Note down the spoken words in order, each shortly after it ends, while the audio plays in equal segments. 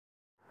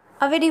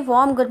A very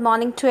warm good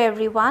morning to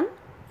everyone.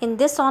 In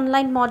this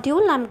online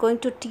module, I'm going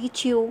to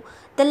teach you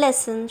the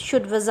lesson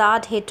Should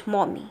Wizard Hit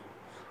Mommy?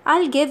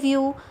 I'll give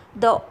you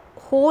the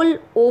whole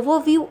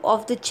overview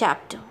of the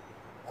chapter.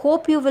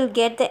 Hope you will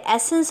get the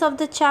essence of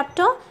the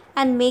chapter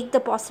and make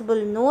the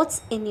possible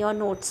notes in your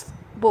notes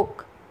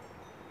book.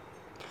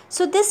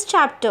 So this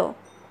chapter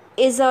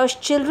is a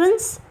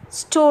children's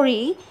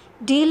story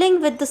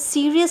dealing with the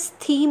serious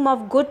theme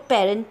of good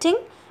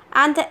parenting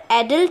and the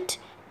adult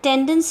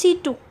tendency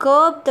to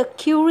curb the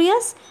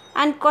curious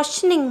and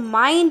questioning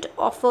mind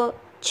of a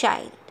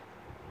child.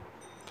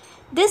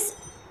 This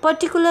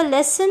particular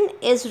lesson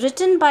is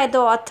written by the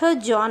author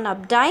John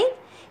Updike.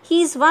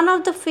 He is one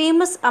of the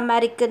famous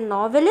American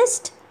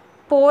novelist,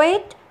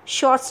 poet,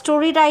 short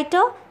story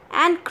writer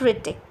and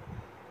critic.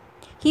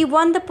 He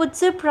won the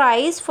Pulitzer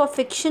Prize for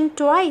fiction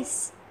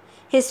twice.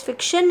 His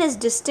fiction is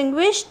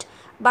distinguished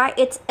by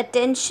its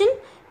attention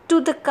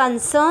to the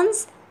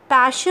concerns,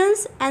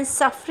 passions and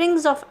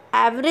sufferings of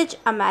average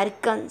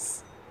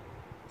Americans.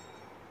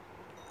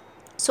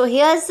 So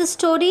here's the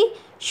story,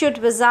 Should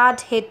Wizard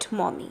Hit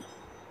Mommy?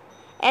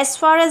 As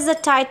far as the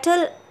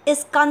title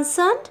is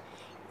concerned,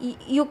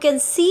 you can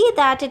see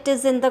that it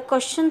is in the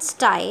question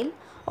style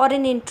or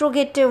an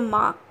interrogative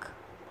mark.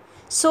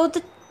 So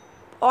the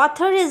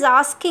author is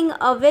asking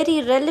a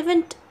very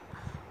relevant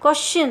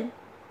question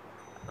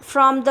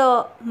from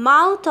the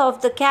mouth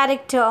of the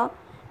character,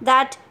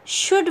 that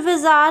should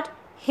wizard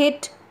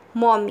hit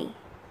mommy?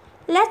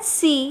 Let's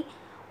see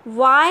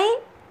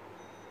why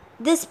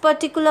this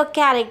particular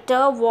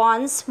character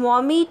wants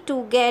mommy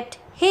to get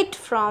hit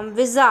from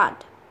wizard.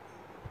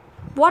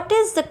 What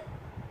is the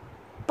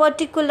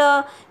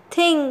particular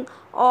thing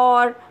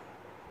or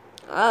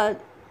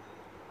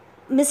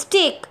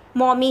mistake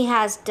mommy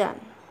has done?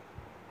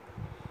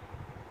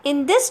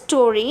 In this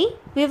story,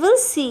 we will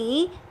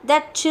see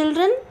that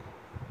children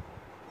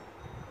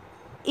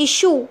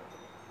issue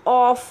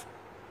of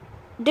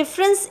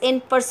difference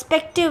in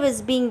perspective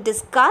is being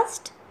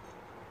discussed.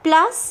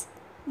 Plus,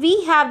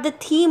 we have the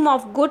theme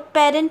of good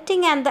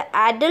parenting and the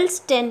adult's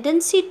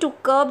tendency to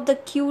curb the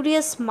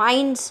curious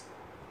minds,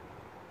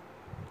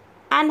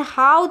 and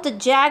how the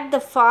Jack the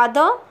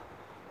father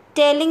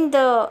telling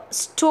the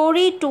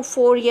story to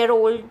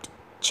 4-year-old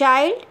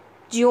child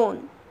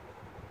Joan.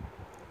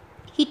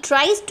 He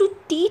tries to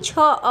teach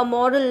her a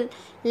moral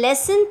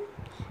lesson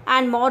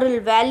and moral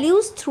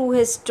values through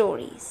his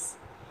stories.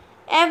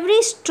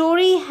 Every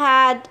story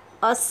had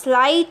a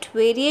slight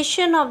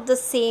variation of the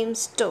same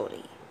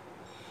story.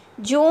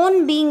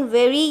 Joan, being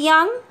very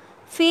young,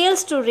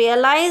 fails to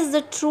realize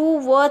the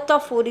true worth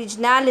of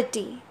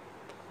originality.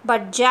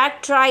 But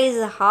Jack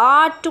tries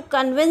hard to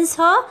convince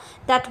her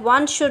that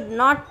one should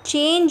not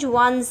change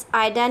one's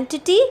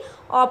identity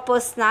or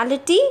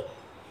personality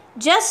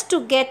just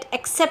to get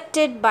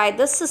accepted by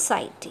the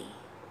society.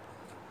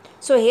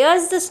 So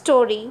here's the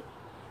story,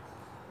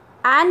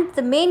 and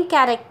the main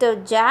character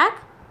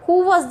Jack,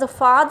 who was the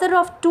father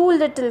of 2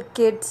 little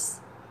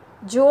kids,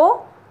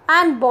 Joe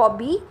and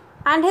Bobby,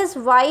 and his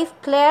wife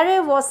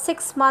Claire was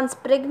 6 months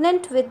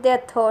pregnant with their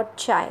 3rd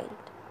child.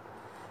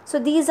 So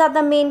these are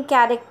the main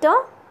character.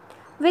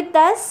 With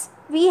us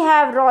we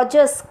have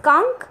Roger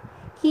Skunk.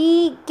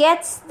 He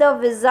gets the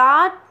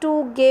wizard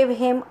to give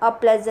him a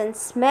pleasant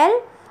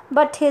smell,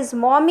 but his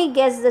mommy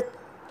gets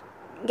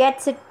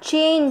it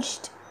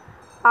changed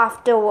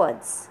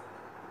afterwards.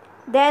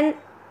 Then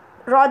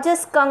Roger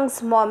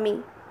Skunk's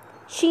mommy.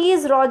 She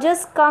is Roger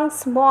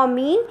Skunk's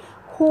mommy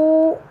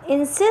who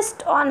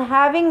insists on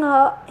having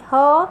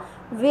her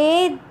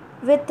way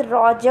with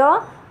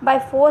Roger by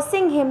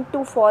forcing him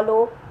to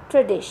follow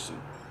tradition.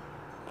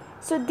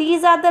 So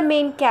these are the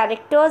main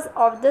characters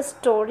of the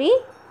story.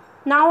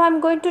 Now I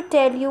am going to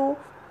tell you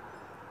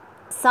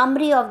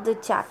summary of the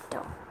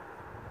chapter.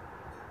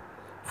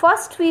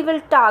 First, we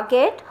will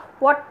target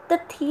what the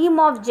theme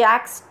of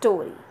Jack's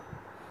story.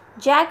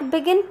 Jack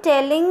began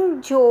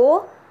telling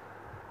Joe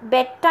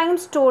bedtime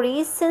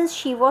stories since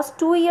she was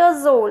 2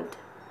 years old,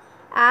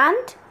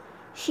 and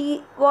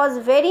she was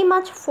very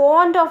much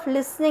fond of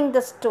listening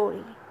the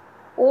story.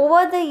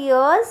 Over the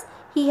years,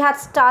 he had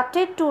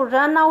started to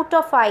run out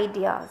of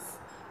ideas.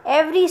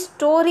 Every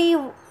story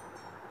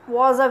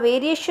was a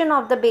variation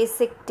of the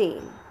basic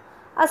tale.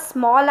 A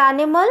small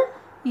animal,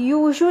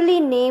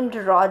 usually named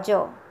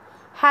Roger,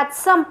 had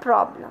some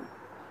problem.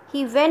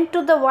 He went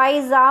to the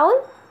wise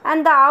owl,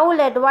 and the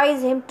owl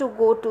advised him to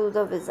go to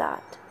the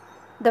wizard.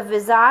 The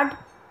wizard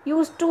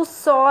used to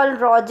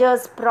solve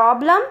Roger's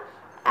problem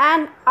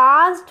and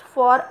asked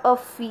for a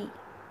fee.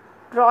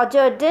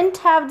 Roger didn't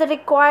have the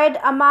required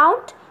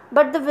amount,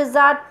 but the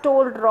wizard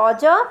told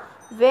Roger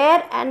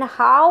where and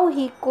how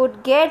he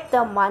could get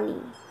the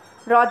money.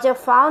 Roger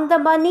found the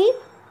money,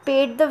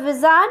 paid the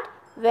wizard,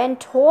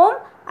 went home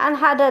and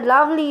had a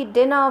lovely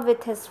dinner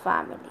with his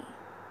family.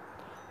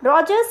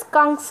 Roger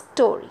Skunk's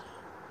story.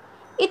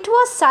 It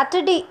was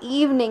Saturday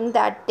evening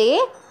that day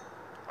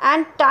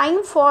and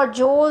time for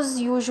Joe's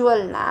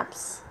usual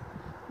naps.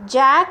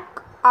 Jack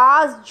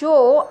asked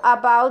Joe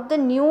about the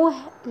new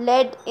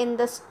lead in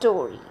the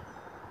story.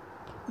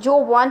 Joe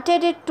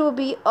wanted it to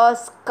be a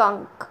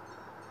skunk.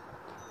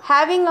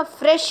 Having a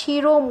fresh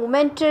hero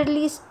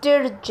momentarily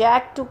stirred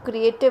Jack to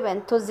creative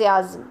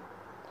enthusiasm.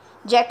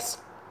 Jack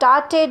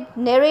started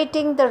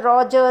narrating the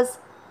Rogers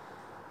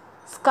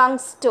skunk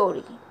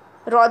story.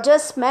 Roger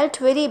smelt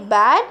very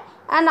bad,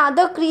 and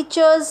other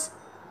creatures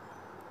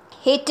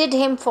hated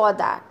him for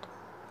that.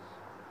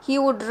 He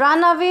would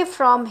run away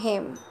from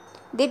him.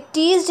 They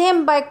teased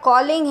him by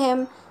calling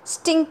him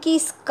Stinky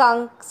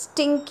Skunk,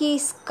 Stinky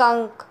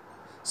Skunk.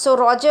 So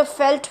Roger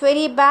felt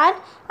very bad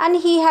and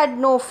he had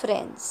no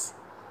friends.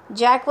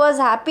 Jack was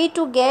happy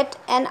to get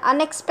an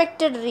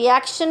unexpected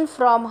reaction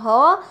from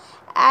her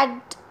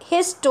at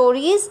his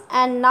stories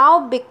and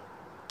now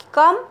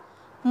become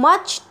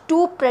much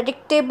too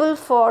predictable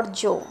for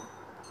Joe.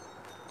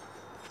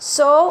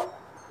 So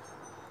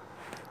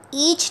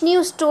each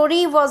new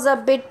story was a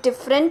bit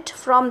different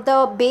from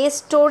the base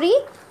story,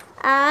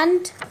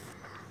 and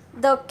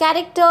the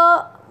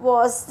character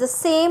was the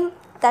same,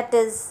 that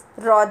is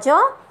Roger.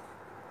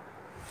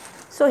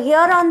 So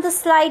here on the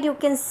slide you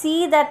can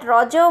see that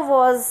Roger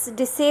was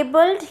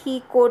disabled.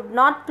 He could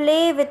not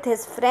play with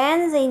his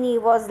friends and he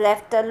was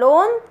left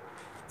alone.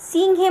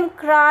 Seeing him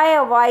cry,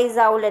 a wise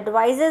owl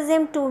advises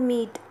him to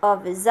meet a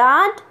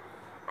wizard,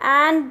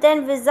 and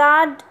then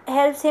wizard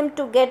helps him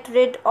to get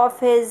rid of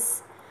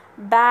his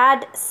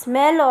bad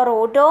smell or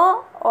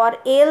odor or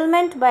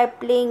ailment by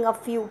playing a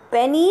few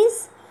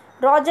pennies.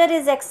 Roger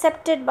is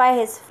accepted by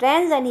his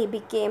friends and he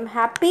became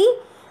happy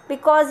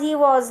because he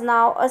was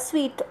now a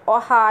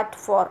sweetheart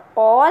for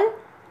all.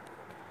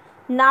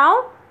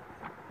 Now,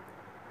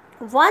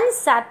 one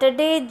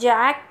Saturday,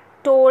 Jack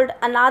told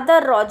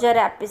another Roger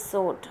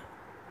episode.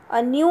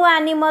 A new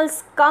animal,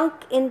 skunk,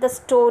 in the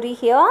story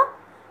here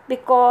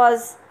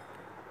because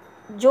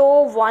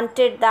Joe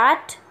wanted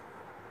that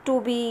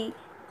to be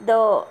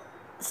the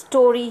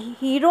story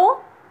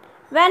hero.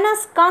 When a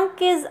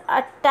skunk is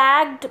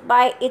attacked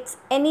by its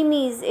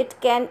enemies, it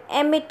can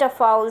emit a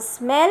foul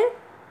smell.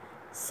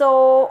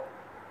 So,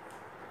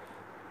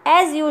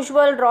 as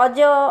usual,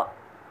 Roger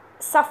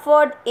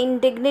suffered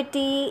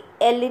indignity,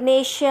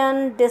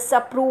 alienation,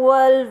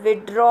 disapproval,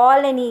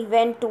 withdrawal, and he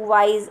went to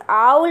wise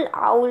owl.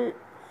 Owl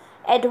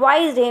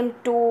advised him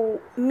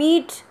to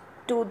meet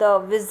to the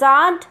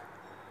wizard.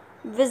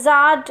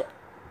 Wizard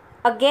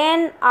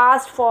again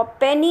asked for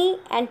penny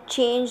and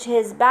changed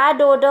his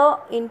bad odor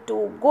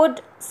into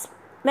good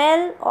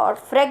smell or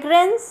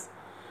fragrance.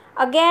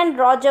 Again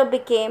Roger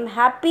became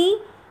happy.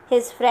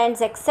 His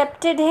friends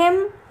accepted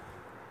him.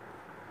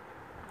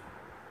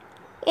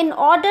 In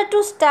order to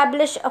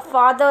establish a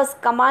father's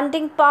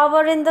commanding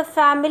power in the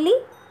family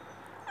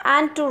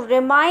and to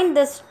remind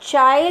this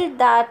child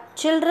that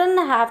children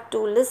have to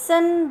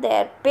listen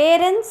their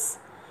parents,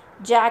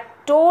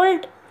 Jack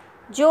told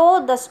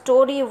Joe the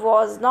story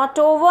was not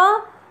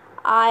over.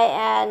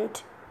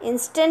 And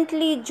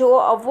instantly Joe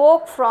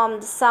awoke from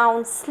the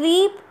sound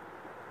sleep.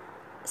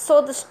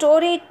 So the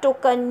story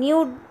took a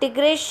new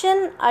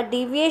digression, a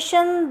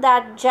deviation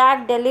that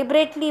Jack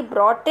deliberately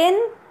brought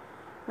in.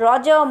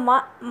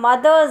 Roger's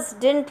mothers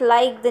didn't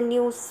like the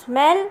new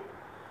smell.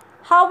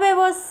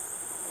 However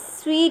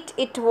sweet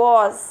it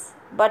was.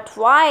 But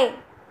why?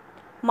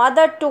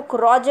 Mother took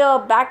Roger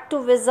back to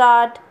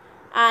wizard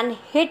and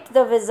hit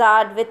the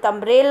wizard with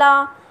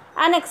umbrella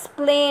and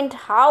explained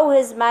how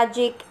his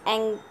magic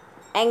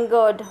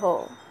angered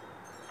her.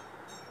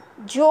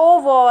 Joe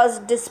was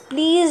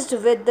displeased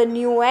with the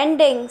new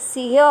ending,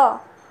 see here,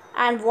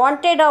 and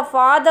wanted her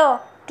father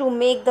to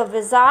make the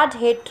wizard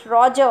hit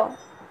Roger.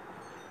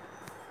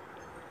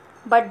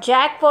 But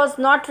Jack was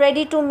not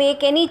ready to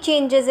make any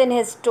changes in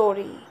his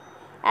story.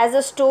 As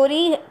a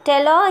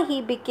storyteller,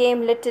 he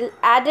became little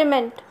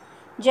adamant.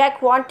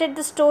 Jack wanted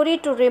the story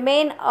to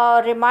remain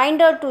a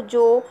reminder to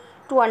Joe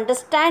to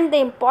understand the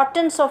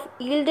importance of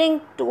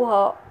yielding to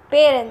her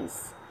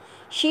parents.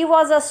 She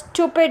was a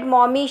stupid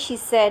mommy, she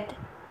said.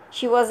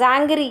 She was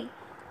angry.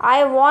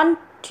 I want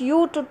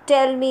you to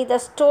tell me the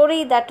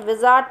story that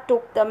wizard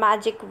took the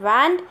magic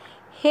wand,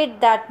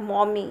 hit that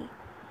mommy.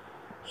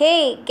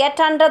 Hey, get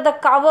under the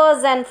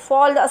covers and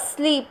fall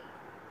asleep.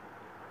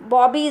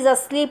 Bobby is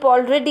asleep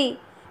already.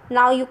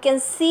 Now you can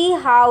see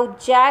how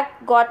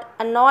Jack got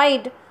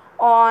annoyed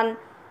on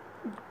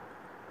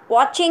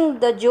watching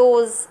the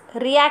Joe's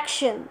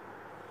reaction.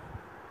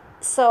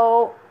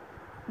 So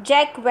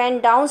Jack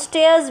went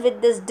downstairs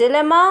with this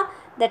dilemma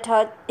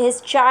that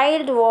his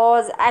child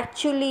was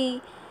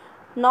actually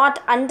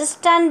not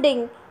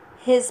understanding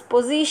his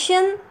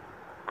position,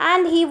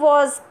 and he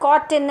was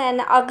caught in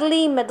an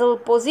ugly middle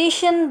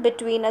position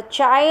between a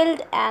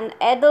child and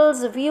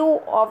adult's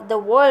view of the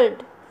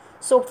world.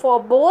 So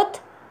for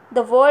both,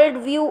 the world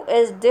view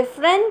is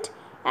different,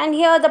 and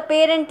here the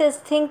parent is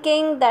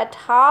thinking that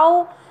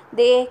how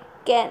they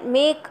can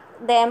make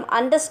them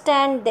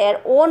understand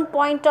their own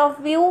point of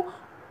view,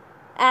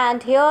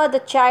 and here the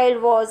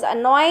child was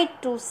annoyed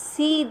to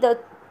see the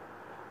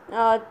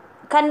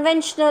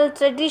conventional,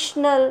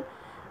 traditional,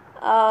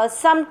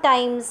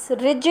 sometimes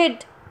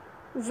rigid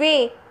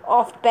way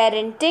of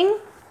parenting.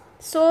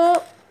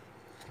 So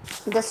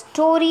The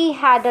story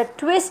had a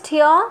twist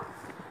here.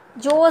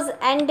 Joe's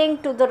ending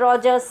to the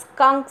Roger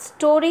Skunk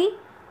story.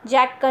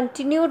 Jack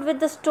continued with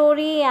the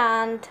story,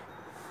 and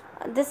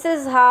this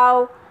is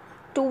how,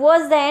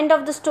 towards the end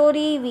of the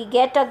story, we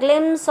get a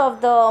glimpse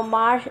of the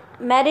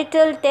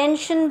marital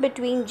tension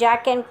between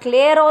Jack and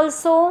Claire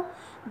also.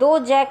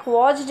 Though Jack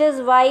watched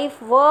his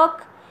wife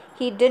work,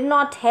 he did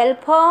not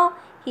help her.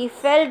 He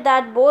felt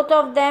that both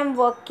of them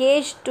were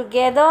caged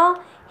together.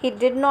 He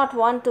did not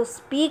want to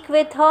speak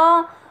with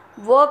her,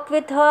 work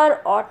with her,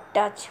 or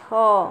touch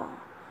her.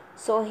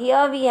 So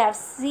here we have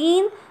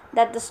seen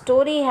that the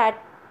story had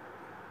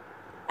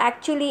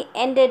actually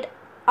ended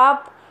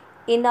up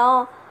in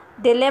a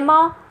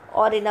dilemma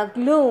or in a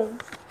gloom.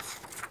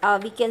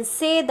 We can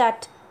say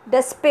that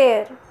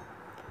despair.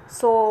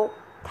 So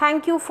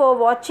thank you for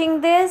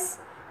watching this.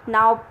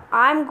 Now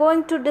I am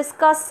going to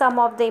discuss some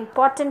of the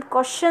important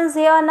questions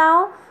here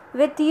now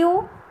with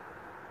you.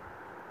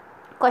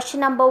 Question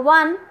number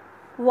 1.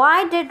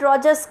 Why did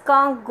Roger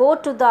Skunk go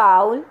to the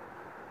owl?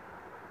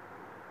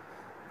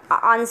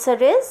 Answer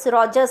is,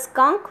 Roger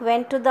Skunk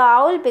went to the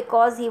owl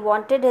because he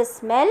wanted his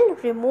smell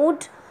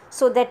removed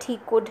so that he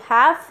could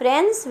have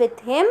friends with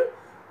him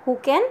who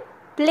can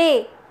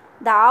play.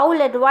 The owl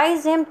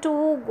advised him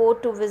to go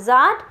to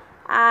Wizard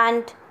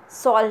and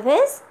solve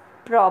his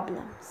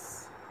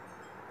problems.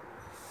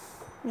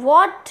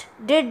 What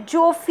did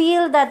Joe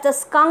feel that the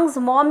skunk's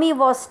mommy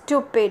was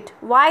stupid?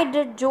 Why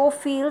did Joe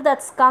feel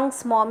that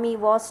skunk's mommy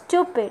was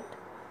stupid?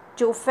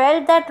 Joe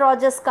felt that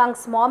Roger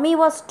Skunk's mommy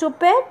was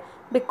stupid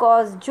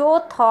because Joe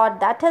thought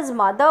that his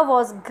mother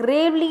was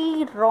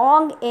gravely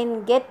wrong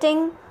in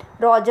getting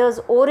Roger's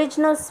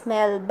original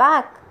smell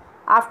back.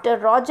 After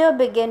Roger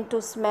began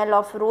to smell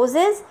of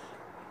roses,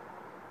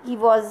 he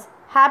was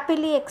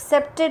happily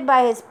accepted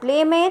by his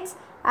playmates,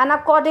 and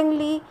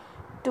accordingly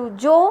to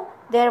Joe,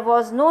 there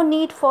was no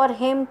need for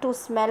him to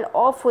smell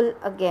awful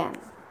again.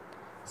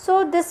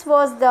 So this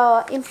was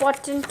the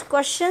important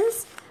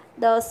questions.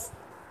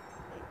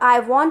 I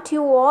want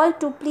you all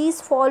to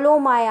please follow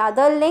my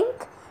other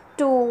link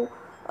to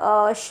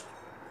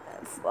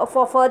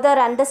for further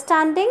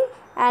understanding,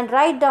 and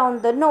write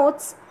down the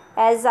notes,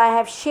 as I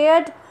have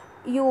shared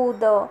you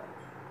the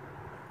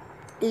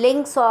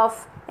links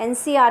of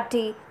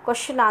NCERT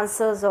question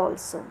answers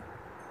also.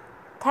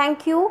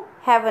 Thank you.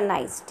 Have a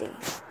nice day.